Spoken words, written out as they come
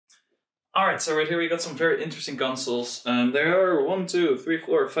Alright, so right here we got some very interesting consoles. There are 1, 2, 3,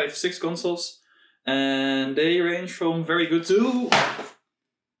 4, 5, 6 consoles. And they range from very good to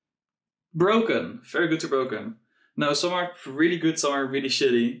broken. Very good to broken. No, some are really good, some are really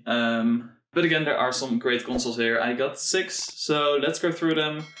shitty. But again, there are some great consoles here. I got 6, so let's go through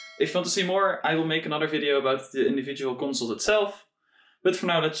them. If you want to see more, I will make another video about the individual consoles itself. But for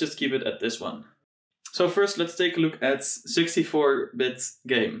now, let's just keep it at this one. So first, let's take a look at 64-bit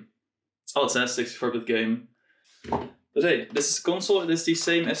game. That's all it says, 64-bit game. But hey, this is a console. It is the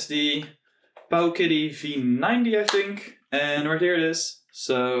same as the Powkiddy V90, I think. And right here it is.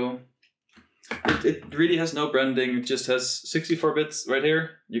 So it really has no branding. It just has 64 bits right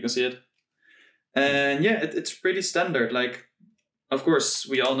here. You can see it. And yeah, it's pretty standard. Like, of course,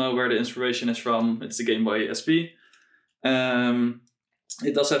 we all know where the inspiration is from. It's the Game Boy SP.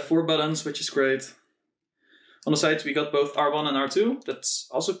 It does have 4 buttons, which is great. On the side, we got both R1 and R2. That's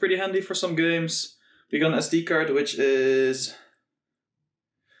also pretty handy for some games. We got an SD card, which is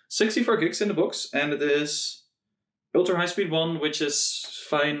 64 gigs in the box, and it is ultra high speed one, which is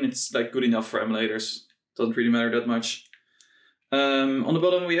fine. It's like good enough for emulators. Doesn't really matter that much. On the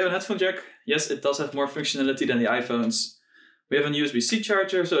bottom, we have a headphone jack. Yes, it does have more functionality than the iPhones. We have a USB-C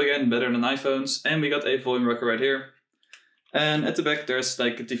charger, so again, better than iPhones. And we got a volume rocker right here. And at the back, there's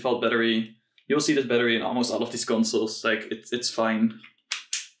like a default battery. You'll see this battery in almost all of these consoles. Like, it's fine.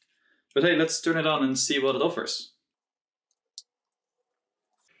 But hey, let's turn it on and see what it offers.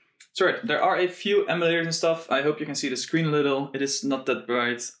 So right, there are a few emulators and stuff. I hope you can see the screen a little. It is not that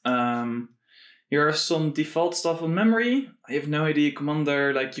bright. Here are some default stuff on memory. I have no idea.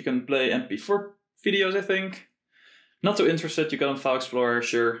 Commander, like you can play MP4 videos, I think. Not too interested. You got on File Explorer,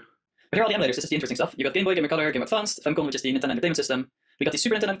 sure. But here are all the emulators. This is the interesting stuff. You got Game Boy, Game Boy Color, Game Boy Advance, Famicom, which is the Nintendo Entertainment System. We got the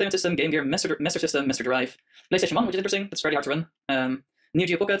Super Nintendo Entertainment System, Game Gear, Master System, Master Drive, PlayStation 1, which is interesting. It's fairly hard to run. Neo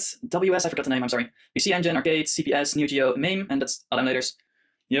Geo Pocket, WS, I forgot the name, I'm sorry. UC Engine, Arcade, CPS, Neo Geo, MAME, and that's all emulators.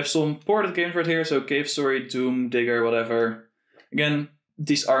 You have some ported games right here, so Cave Story, Doom, Digger, whatever. Again,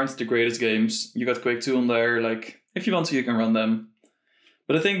 these aren't the greatest games. You got Quake 2 on there, like, if you want to, you can run them.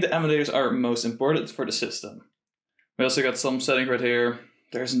 But I think the emulators are most important for the system. We also got some settings right here.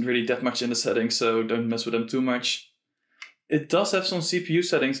 There isn't really that much in the settings, so don't mess with them too much. It does have some CPU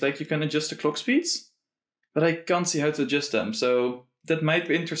settings, like you can adjust the clock speeds, but I can't see how to adjust them, so that might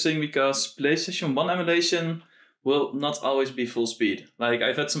be interesting because PlayStation 1 emulation will not always be full speed. Like,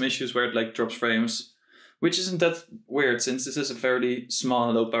 I've had some issues where it like drops frames, which isn't that weird since this is a fairly small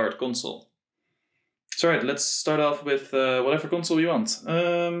and low-powered console. So alright, let's start off with whatever console you want.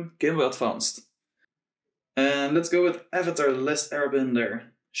 Game Boy Advanced. And let's go with Avatar: The Last Airbender.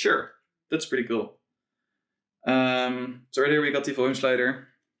 Sure, that's pretty cool. So right here we got the volume slider.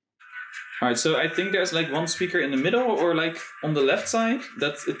 Alright, so I think there's like one speaker in the middle or like on the left side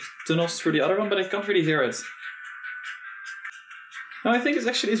that it tunnels through the other one, but I can't really hear it. No, I think it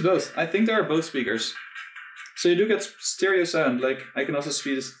actually is both. I think there are both speakers. So you do get stereo sound. Like, I can also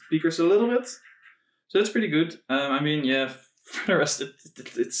speed the speakers a little bit. So that's pretty good. I mean, yeah, for the rest,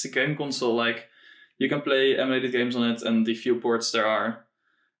 it's a game console. Like, you can play emulated games on it and the few ports there are.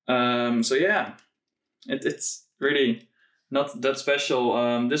 So yeah, it's really not that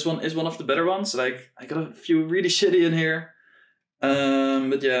special. This one is one of the better ones. Like, I got a few really shitty in here.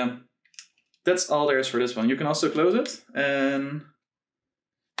 But yeah, that's all there is for this one. You can also close it and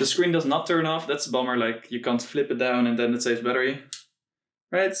the screen does not turn off. That's a bummer. Like, you can't flip it down and then it saves battery.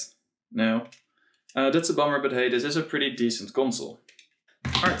 Right? No. That's a bummer, but hey, this is a pretty decent console.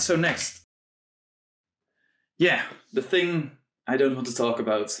 Alright, so next. Yeah, the thing I don't want to talk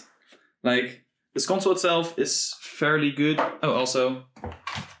about. Like, this console itself is fairly good. Oh, also,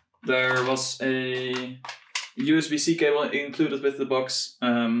 there was a USB-C cable included with the box.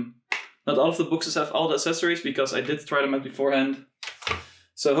 Not all of the boxes have all the accessories because I did try them out beforehand.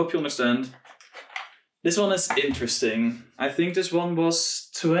 So I hope you understand. This one is interesting. I think this one was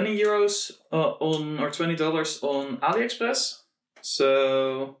 20 euros or $20 on AliExpress.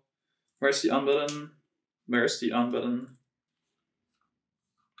 So where's the on button? Where's the on button?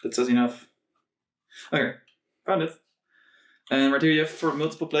 That says enough. Okay, found it. And right here you have for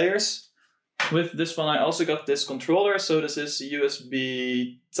multiple players. With this one I also got this controller. So this is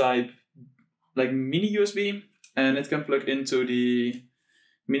USB type, like mini USB. And it can plug into the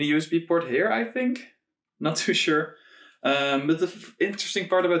mini USB port here, I think. Not too sure. But the interesting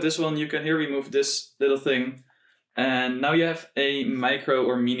part about this one, you can here remove this little thing. And now you have a micro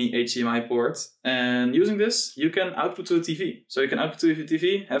or mini HDMI port. And using this, you can output to a TV. So you can output to a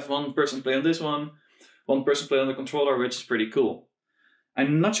TV, have one person play on this one person play on the controller, which is pretty cool.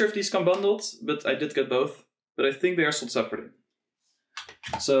 I'm not sure if these come bundled, but I did get both. But I think they are sold separately.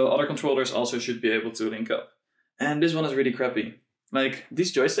 So other controllers also should be able to link up. And this one is really crappy. Like,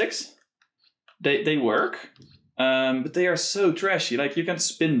 these joysticks, they work, but they are so trashy. Like, you can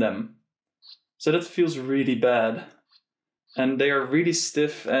spin them. So that feels really bad. And they are really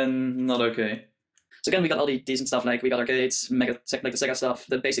stiff and not okay. So again, we got all the decent stuff, like we got arcades, like the Sega stuff,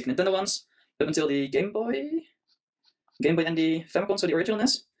 the basic Nintendo ones, up until the Game Boy and the Famicom, so the original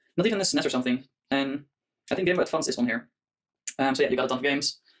NES. Not even the SNES or something. And I think Game Boy Advance is on here. So yeah, you got a ton of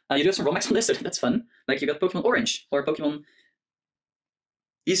games. You do have some ROM hacks on this, so that's fun. Like you got Pokemon Orange, or Pokemon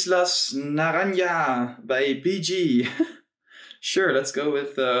Islas Naranja by BG. Sure, let's go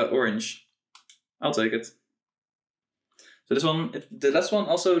with Orange. I'll take it. So this one, the last one,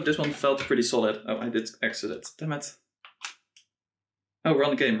 also this one felt pretty solid. Oh, I did exit it. Damn it. Oh,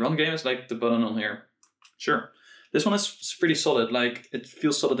 run game. Run game is like the button on here. Sure. This one is pretty solid. Like, it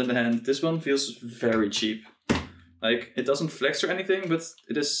feels solid in the hand. This one feels very cheap. Like, it doesn't flex or anything, but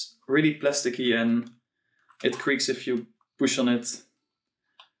it is really plasticky and it creaks if you push on it.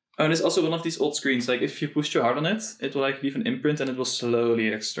 Oh, and it's also one of these old screens. Like, if you push too hard on it, it will like leave an imprint and it will slowly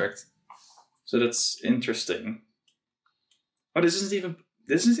extract. So that's interesting. Oh, this isn't even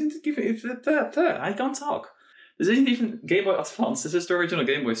I can't talk. This isn't even Game Boy Advance. This is the original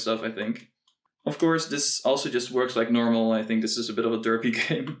Game Boy stuff, I think. Of course, this also just works like normal. I think this is a bit of a derpy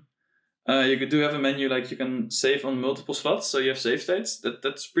game. You do have a menu, like you can save on multiple slots, so you have save states.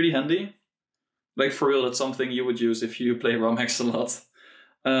 That's pretty handy. Like for real, that's something you would use if you play ROM hacks a lot.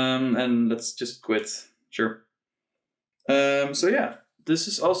 And let's just quit. Sure. So yeah. This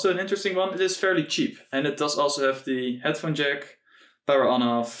is also an interesting one. It is fairly cheap, and it does also have the headphone jack, power on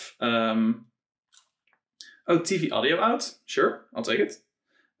off. Oh, TV audio out. Sure, I'll take it.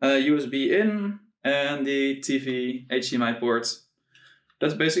 USB in, and the TV HDMI port.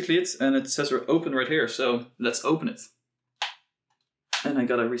 That's basically it, and it says we're open right here, so let's open it. And I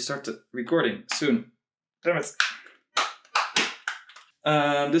gotta restart the recording soon. Damn it.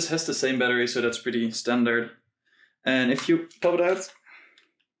 This has the same battery, so that's pretty standard. And if you pop it out,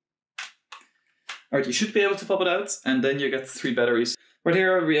 alright, you should be able to pop it out, and then you get 3 batteries. Right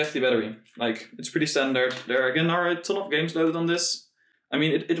here we have the battery. Like, it's pretty standard. There again are a ton of games loaded on this. I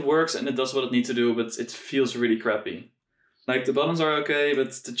mean, it works and it does what it needs to do, but it feels really crappy. Like, the buttons are okay,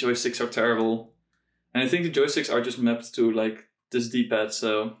 but the joysticks are terrible. And I think the joysticks are just mapped to, like, this D-pad,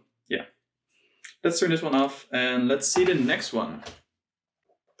 so yeah. Let's turn this one off, and let's see the next one.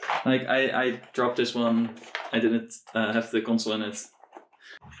 Like, I dropped this one. I didn't have the console in it.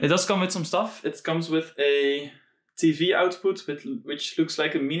 It does come with some stuff. It comes with a TV output, which looks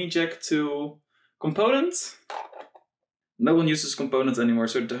like a mini jack to component. No one uses component anymore,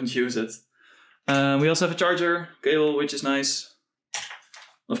 so don't use it. We also have a charger, cable, which is nice.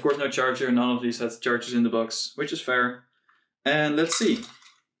 Of course, no charger. None of these has chargers in the box, which is fair. And let's see.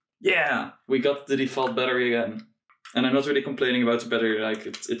 Yeah, we got the default battery again. And I'm not really complaining about the battery. Like,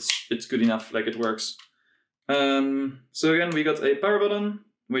 it's good enough. Like, it works. So again, we got a power button,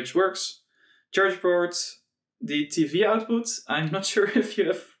 which works. Charge port, the TV output. I'm not sure if you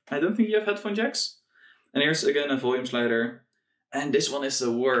have, I don't think you have headphone jacks. And here's again a volume slider. And this one is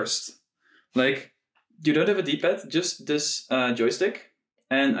the worst. Like, you don't have a D-pad, just this joystick.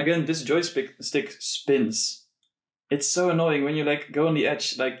 And again, this joystick spins. It's so annoying when you like go on the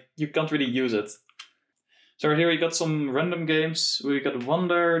edge, like you can't really use it. So right here we got some random games. We got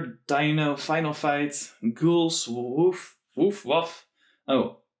Wonder, Dino, Final Fight, Ghouls, Woof, Woof, Waff.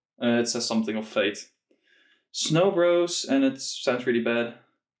 Oh, it says something of Fate. Snow Bros, and it sounds really bad.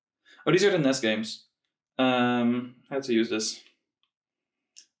 Oh, these are the NES games. How to use this?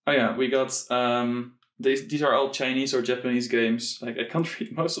 Oh yeah, we got, these are all Chinese or Japanese games. Like, I can't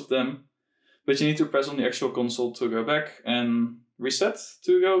read most of them. But you need to press on the actual console to go back and reset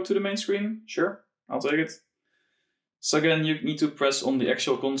to go to the main screen. Sure, I'll take it. So again, you need to press on the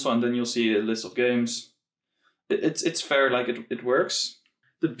actual console and then you'll see a list of games. It's fair, like it works.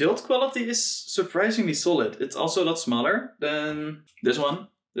 The build quality is surprisingly solid. It's also a lot smaller than this one.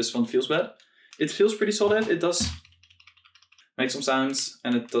 This one feels bad. It feels pretty solid. It does make some sounds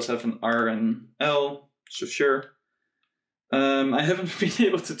and it does have an R and L, so sure. I haven't been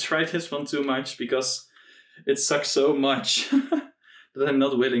able to try this one too much because it sucks so much that I'm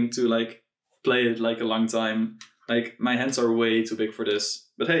not willing to like play it like a long time. Like, my hands are way too big for this.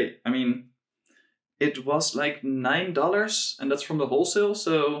 But hey, I mean, it was like $9 and that's from the wholesale.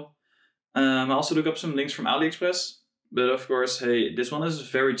 So I also look up some links from AliExpress. But of course, hey, this one is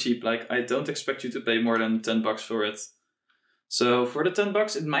very cheap. Like, I don't expect you to pay more than $10 for it. So for the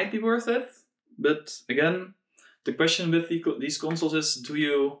 $10, it might be worth it. But again, the question with these consoles is, do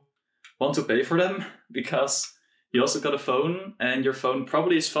you want to pay for them? Because You also got a phone, and your phone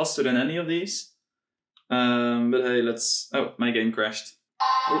probably is faster than any of these. But hey, let's... Oh, my game crashed.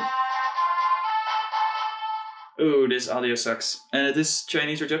 Oh, this audio sucks. And it is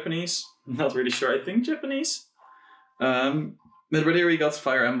Chinese or Japanese. Not really sure. I think Japanese. But right here we got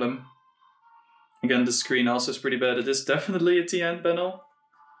Fire Emblem. Again, the screen also is pretty bad. It is definitely a TN panel.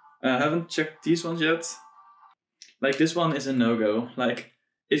 I haven't checked these ones yet. Like, this one is a no-go. Like,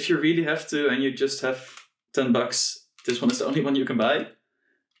 if you really have to and you just have $10, this one is the only one you can buy.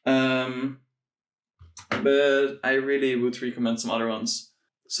 But I really would recommend some other ones.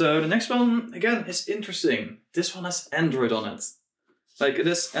 So the next one, again, is interesting. This one has Android on it. Like, it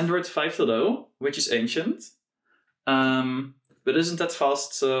is Android 5.0, which is ancient. But isn't that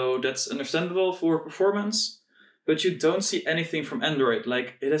fast, so that's understandable for performance. But you don't see anything from Android.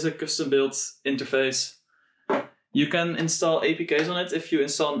 Like, it has a custom-built interface. You can install APKs on it if you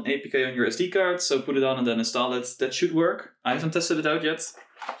install an APK on your SD card, so put it on and then install it. That should work. I haven't tested it out yet.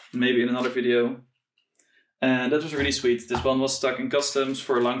 Maybe in another video. And that was really sweet. This one was stuck in customs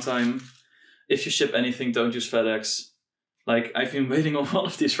for a long time. If you ship anything, don't use FedEx. Like, I've been waiting on one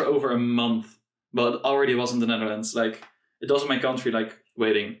of these for over a month. But it already was in the Netherlands. Like, it was in my country, like,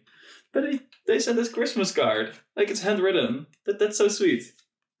 waiting. But they sent this Christmas card. Like, it's handwritten. That's so sweet.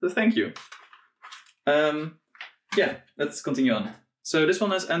 So thank you. Yeah, let's continue on. So this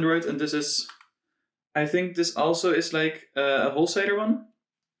one has Android, and this is... I think this also is like a wholesaler one.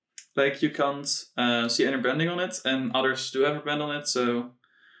 Like, you can't see any branding on it, and others do have a brand on it, so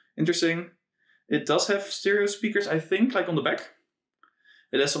interesting. It does have stereo speakers, I think, like on the back.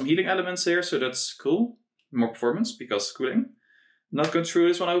 It has some heating elements here, so that's cool. More performance, because cooling. Not going through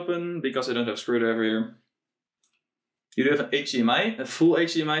this one open, because I don't have a screwdriver here. You do have an HDMI, a full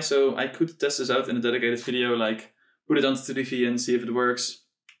HDMI, so I could test this out in a dedicated video, like put it onto the TV and see if it works.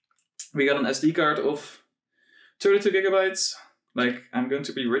 We got an SD card of 32 gigabytes. Like, I'm going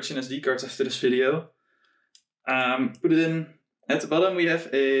to be rich in SD cards after this video. Put it in. At the bottom we have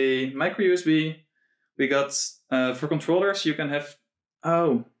a micro USB. We got, for controllers, you can have...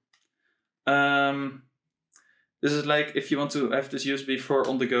 Oh. This is like if you want to have this USB for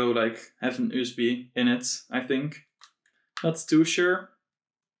on the go, like have an USB in it, I think. Not too sure.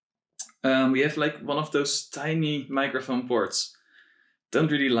 We have like one of those tiny microphone ports. Don't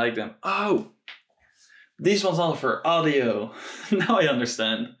really like them. Oh! These ones are for audio. Now I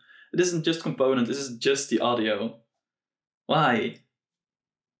understand. It isn't just component, this is just the audio. Why?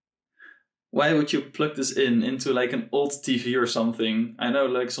 Why would you plug this into like an old TV or something? I know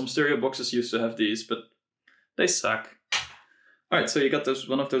like some stereo boxes used to have these, but they suck. Alright, so you got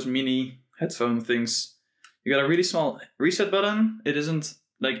one of those mini headphone things. You got a really small reset button. It isn't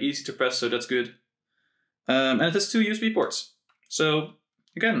like easy to press, so that's good. And it has 2 USB ports. So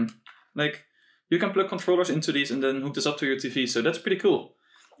again, like you can plug controllers into these and then hook this up to your TV, so that's pretty cool.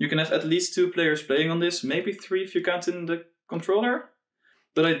 You can have at least 2 players playing on this, maybe 3 if you count in the controller.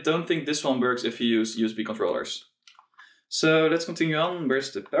 But I don't think this one works if you use USB controllers. So let's continue on.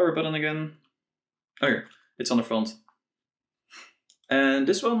 Where's the power button again? Oh, here. It's on the front. And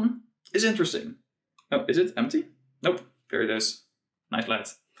this one is interesting. Oh, is it empty? Nope. There it is. Nice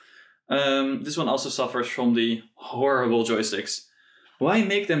light. This one also suffers from the horrible joysticks. Why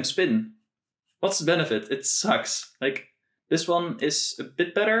make them spin? What's the benefit? It sucks. Like, this one is a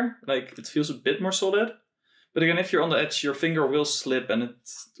bit better. Like, it feels a bit more solid. But again, if you're on the edge, your finger will slip and it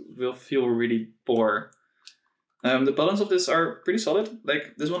will feel really poor. The buttons of this are pretty solid.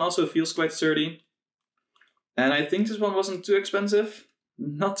 Like, this one also feels quite sturdy. And I think this one wasn't too expensive.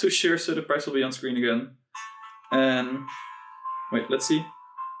 Not too sure, so the price will be on screen again. And wait, let's see.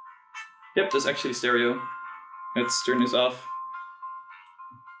 Yep, that's actually stereo. Let's turn this off.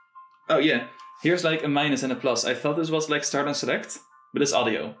 Oh yeah, here's like a minus and a plus. I thought this was like start and select, but it's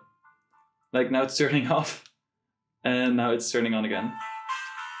audio. Like now it's turning off, and now it's turning on again.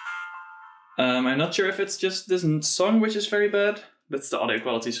 I'm not sure if it's just this song which is very bad, but the audio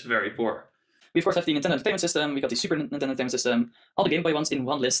quality is very poor. We of course have the Nintendo Entertainment System, we got the Super Nintendo Entertainment System, all the Game Boy ones in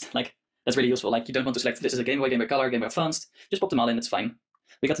one list. Like, that's really useful. Like, you don't want to select this is a Game Boy, Game Boy Color, Game Boy Advanced. Just pop them all in, it's fine.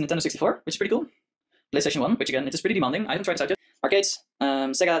 We got the Nintendo 64, which is pretty cool. PlayStation 1, which again, it is pretty demanding. I haven't tried this out yet. Arcades,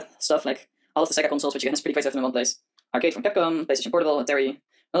 Sega stuff, like all of the Sega consoles, which again is pretty great to have them in one place. Arcade from Capcom, PlayStation Portable, Atari,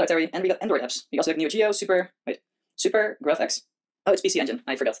 another Atari, and we got Android apps. We also have Neo Geo, Super GraphX. Oh, it's PC Engine,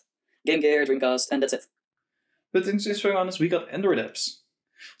 I forgot. Game Gear, Dreamcast, and that's it. But in this one, we got Android apps.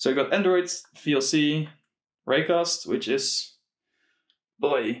 So we got Android, VLC, Raycast, which is,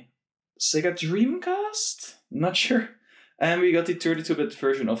 boy, Sega Dreamcast? Not sure. And we got the 32-bit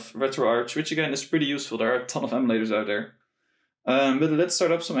version of RetroArch, which again is pretty useful. There are a ton of emulators out there. But let's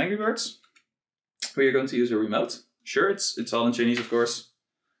start up some Angry Birds. We are going to use a remote. Sure, it's all in Chinese, of course.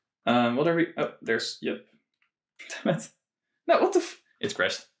 What are we? Oh, there's yep. Damn it! No, what the? It's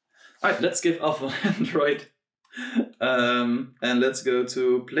crashed. All right, let's give off on Android, and let's go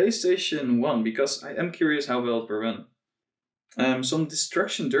to PlayStation 1 because I am curious how well it will run. Some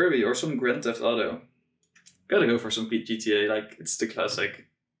Destruction Derby or some Grand Theft Auto. Gotta go for some GTA, like it's the classic.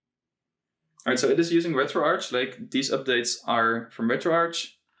 Alright, so it is using RetroArch, like these updates are from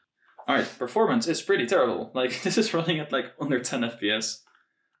RetroArch. Alright, performance is pretty terrible. Like this is running at like under 10 FPS.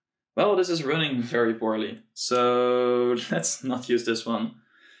 Well, this is running very poorly. So let's not use this one.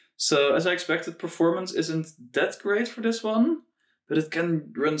 So as I expected, performance isn't that great for this one, but it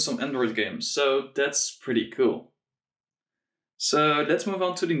can run some Android games. So that's pretty cool. So let's move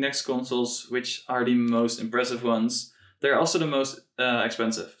on to the next consoles, which are the most impressive ones. They're also the most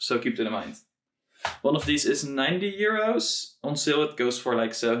expensive, so keep that in mind. One of these is 90 euros. On sale it goes for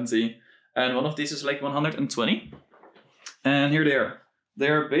like 70. And one of these is like 120. And here they are. They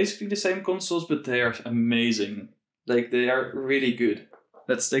are basically the same consoles, but they are amazing. Like, they are really good.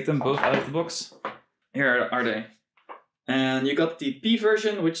 Let's take them both out of the box. Here are they. And you got the P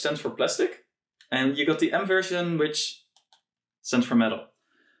version, which stands for plastic. And you got the M version, which stands for metal.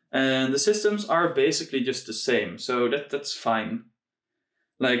 And the systems are basically just the same, so that's fine.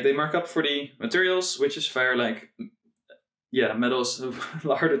 Like, they mark up for the materials, which is fair, like, yeah, metal is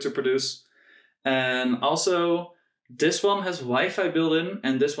harder to produce. And also, this one has Wi-Fi built in,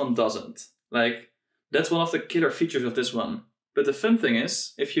 and this one doesn't. Like, that's one of the killer features of this one. But the fun thing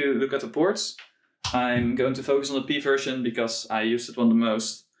is, if you look at the ports, I'm going to focus on the P version because I used it one the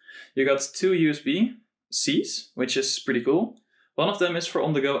most. You got two USB-Cs, which is pretty cool. One of them is for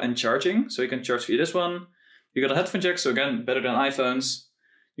on-the-go and charging, so you can charge via this one. You got a headphone jack, so again, better than iPhones.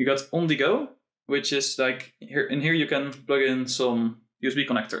 You got on-the-go, which is like, here you can plug in some USB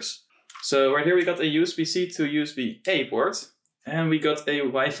connectors. So right here we got a USB-C to USB-A port, and we got a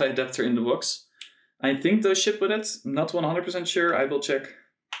Wi-Fi adapter in the box. I think those ship with it, not 100% sure, I will check.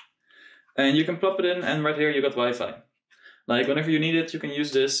 And you can plop it in, and right here you got Wi-Fi. Like, whenever you need it, you can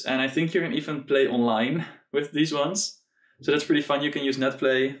use this, and I think you can even play online with these ones. So that's pretty fun. You can use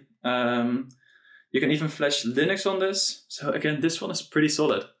NetPlay. You can even flash Linux on this. So again, this one is pretty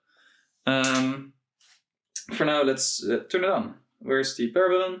solid. For now, let's turn it on. Where's the power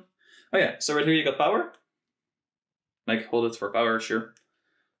button? Oh yeah, so right here you got power. Like, hold it for power, sure.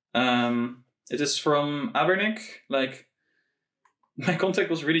 It is from Anbernic. Like, my contact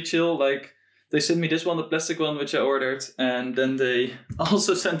was really chill. Like, they sent me this one, the plastic one, which I ordered. And then they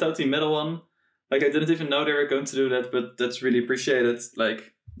also sent out the metal one. Like, I didn't even know they were going to do that, but that's really appreciated.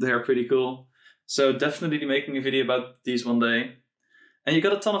 Like, they are pretty cool. So definitely making a video about these one day. And you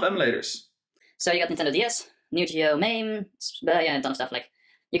got a ton of emulators. So you got Nintendo DS, Neo Geo, MAME, yeah, a ton of stuff. Like,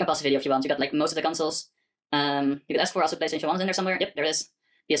 you can pause the video if you want. You got like most of the consoles. You could ask for also PlayStation 1 in there somewhere. Yep, there it is.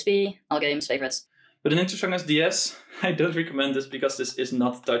 PSP, all games, favorites. But an interesting as DS, I don't recommend this because this is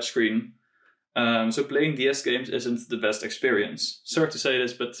not touchscreen. So playing DS games isn't the best experience. Sorry to say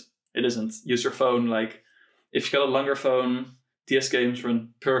this, but it isn't. Use your phone. Like, if you got a longer phone, DS games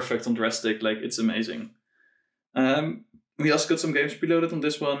run perfect on drastic. Like, it's amazing. We also got some games preloaded on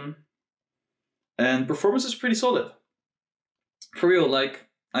this one. And performance is pretty solid. For real, like,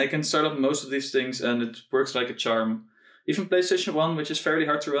 I can start up most of these things and it works like a charm. Even PlayStation 1, which is fairly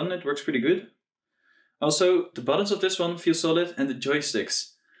hard to run, it works pretty good. Also, the buttons of this one feel solid, and the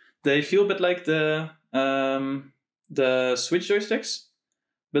joysticks. They feel a bit like the Switch joysticks,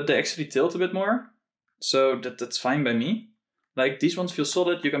 but they actually tilt a bit more. So that's fine by me. Like, these ones feel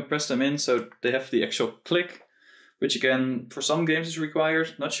solid, you can press them in, so they have the actual click, which again, for some games is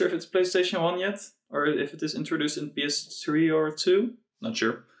required. Not sure if it's PlayStation 1 yet, or if it is introduced in PS3 or 2. Not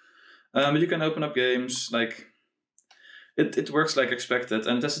sure. But you can open up games, like, it works like expected,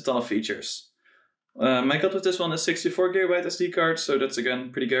 and it has a ton of features. My cut with this one is 64GB SD card, so that's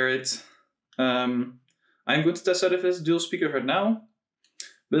again pretty great. I'm going to test out if it has dual speakers right now.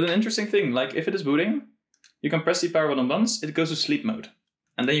 But an interesting thing, like, if it is booting, you can press the power button once, it goes to sleep mode.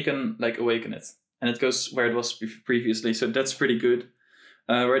 And then you can, like, awaken it. And it goes where it was previously, so that's pretty good.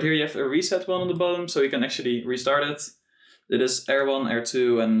 Right here you have a reset one on the bottom, so you can actually restart it. It is R1,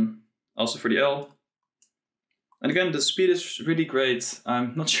 R2, and also for the L. And again, the speed is really great.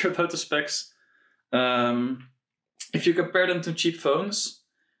 I'm not sure about the specs. If you compare them to cheap phones,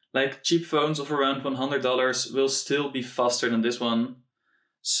 like cheap phones of around $100 will still be faster than this one.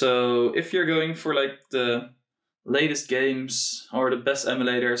 So if you're going for like the latest games or the best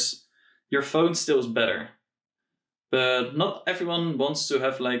emulators, your phone still is better. But not everyone wants to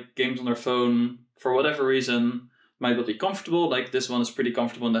have like games on their phone for whatever reason. Might not be comfortable. Like, this one is pretty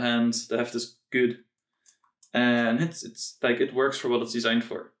comfortable in the hand. They have this good. And it's like it works for what it's designed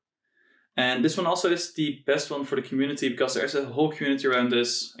for. And this one also is the best one for the community because there's a whole community around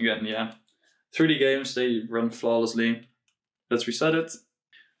this. Again, yeah, 3D games, they run flawlessly. Let's reset it.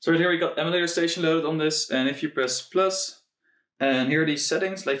 So right here we got emulator station loaded on this, and if you press plus, and here are these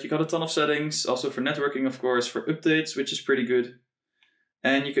settings, like you got a ton of settings, also for networking of course, for updates, which is pretty good.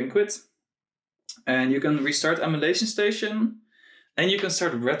 And you can quit. And you can restart emulation station, and you can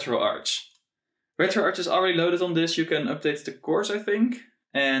start RetroArch. RetroArch is already loaded on this. You can update the cores, I think,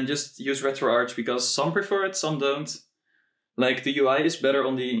 and just use RetroArch because some prefer it, some don't. Like the UI is better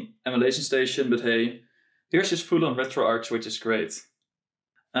on the emulation station, but hey, here's just full on RetroArch, which is great.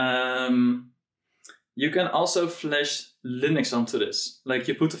 You can also flash Linux onto this. Like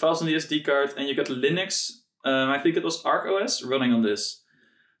you put the files on the SD card and you get Linux, I think it was ArcOS, running on this.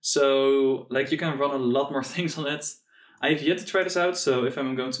 So like you can run a lot more things on it. I've yet to try this out, so if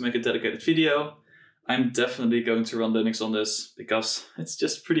I'm going to make a dedicated video, I'm definitely going to run Linux on this because it's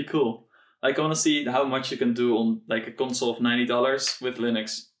just pretty cool. Like I want to see how much you can do on like a console of $90 with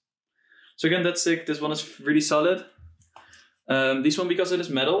Linux. So again, that's sick. This one is really solid. This one, because it is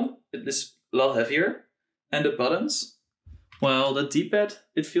metal, it is a lot heavier. And the buttons, well, the D-pad,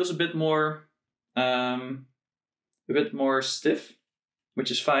 it feels a bit more stiff,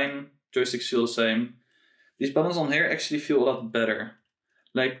 which is fine. Joysticks feel the same. These buttons on here actually feel a lot better.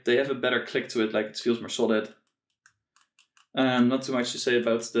 Like they have a better click to it, like it feels more solid. Not too much to say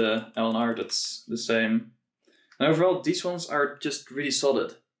about the LNR, that's the same. And overall, these ones are just really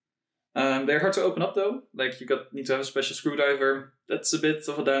solid. They're hard to open up though. Like you need to have a special screwdriver. That's a bit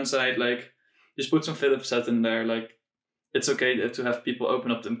of a downside. Like just put some Phillips head in there. Like it's okay to have people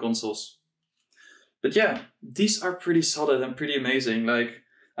open up them consoles. But yeah, these are pretty solid and pretty amazing. Like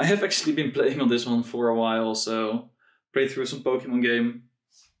I have actually been playing on this one for a while, so played through some Pokemon game.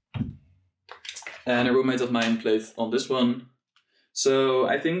 And a roommate of mine played on this one. So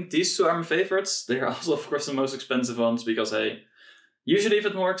I think these two are my favorites. They are also, of course, the most expensive ones because, hey, usually if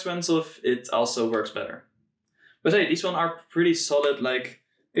it's more expensive, it also works better. But hey, these ones are pretty solid. Like,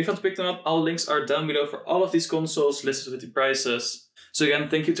 if you want to pick them up, all links are down below for all of these consoles listed with the prices. So again,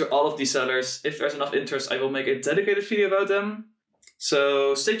 thank you to all of these sellers. If there's enough interest, I will make a dedicated video about them.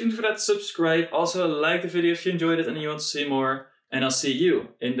 So stay tuned for that, subscribe. Also like the video if you enjoyed it and you want to see more. And I'll see you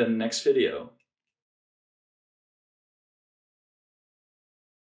in the next video.